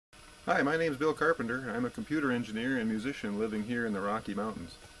Hi, my name is Bill Carpenter. I'm a computer engineer and musician living here in the Rocky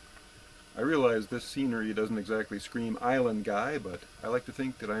Mountains. I realize this scenery doesn't exactly scream island guy, but I like to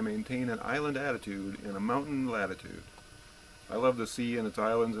think that I maintain an island attitude in a mountain latitude. I love the sea and its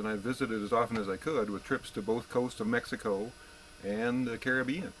islands, and I've visited as often as I could with trips to both coasts of Mexico and the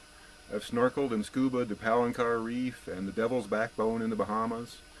Caribbean. I've snorkeled and scuba to Palancar Reef and the Devil's Backbone in the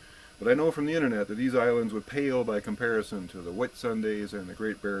Bahamas. But I know from the internet that these islands would pale by comparison to the Whitsundays and the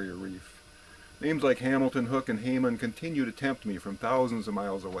Great-Barrier-Reef. Names like Hamilton, Hook, and Hayman continue to tempt me from thousands of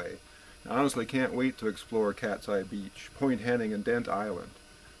miles away. I honestly can't wait to explore Cat's Eye Beach, Point Henning, and Dent Island.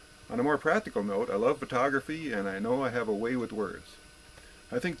 On a more practical note, I love photography, and I know I have a way with words.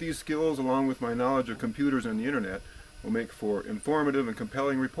 I think these skills, along with my knowledge of computers and the internet, will make for informative and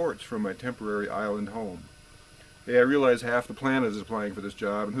compelling reports from my temporary island home. Hey, I realize half the planet is applying for this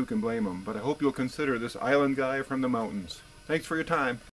job, and who can blame them, but I hope you'll consider this island guy from the mountains. Thanks for your time.